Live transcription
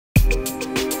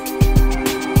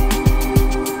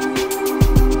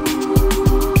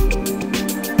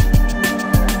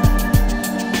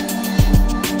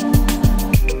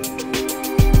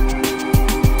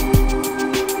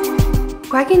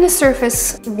Quacking the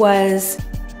Surface was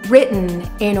written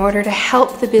in order to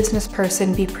help the business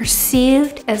person be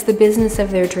perceived as the business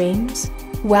of their dreams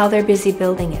while they're busy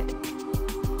building it.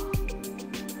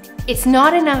 It's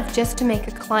not enough just to make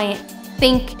a client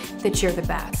think that you're the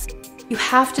best. You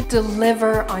have to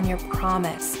deliver on your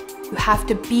promise. You have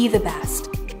to be the best.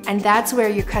 And that's where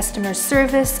your customer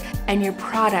service and your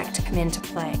product come into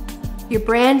play. Your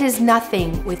brand is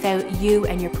nothing without you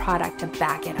and your product to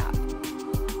back it up.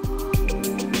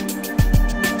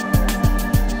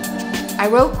 I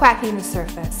wrote Quacking the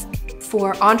Surface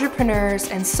for entrepreneurs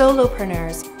and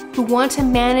solopreneurs who want to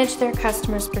manage their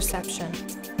customers' perception,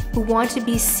 who want to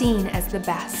be seen as the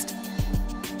best.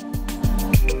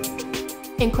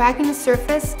 In Quacking the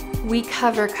Surface, we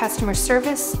cover customer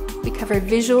service, we cover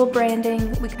visual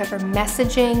branding, we cover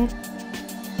messaging.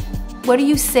 What are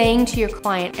you saying to your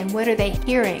client and what are they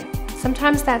hearing?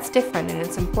 Sometimes that's different and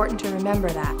it's important to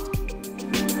remember that.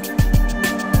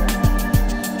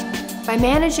 By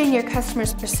managing your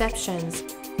customers' perceptions,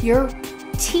 you're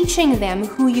teaching them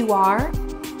who you are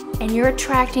and you're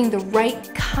attracting the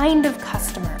right kind of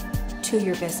customer to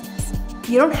your business.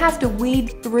 You don't have to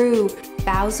weed through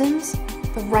thousands,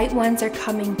 the right ones are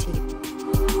coming to you.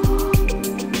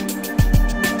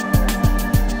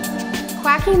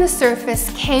 Quacking the Surface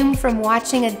came from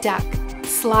watching a duck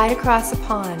slide across a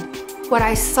pond. What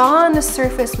I saw on the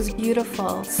surface was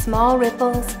beautiful, small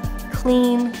ripples,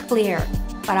 clean, clear.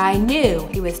 But I knew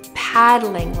he was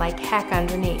paddling like heck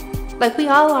underneath, like we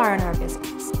all are in our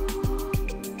business.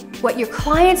 What your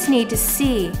clients need to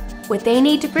see, what they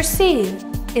need to perceive,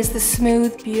 is the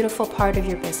smooth, beautiful part of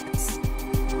your business.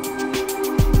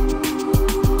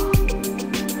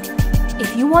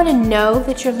 If you want to know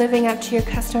that you're living up to your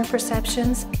customer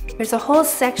perceptions, there's a whole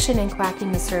section in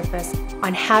Quacking the Surface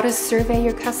on how to survey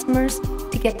your customers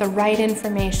to get the right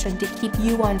information to keep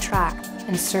you on track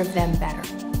and serve them better.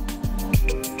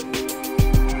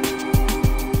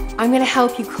 I'm going to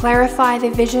help you clarify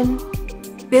the vision,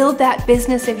 build that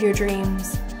business of your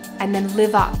dreams, and then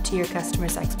live up to your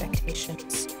customers'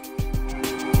 expectations.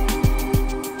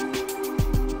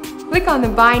 Click on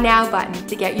the Buy Now button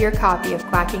to get your copy of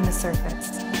Quacking the Surface.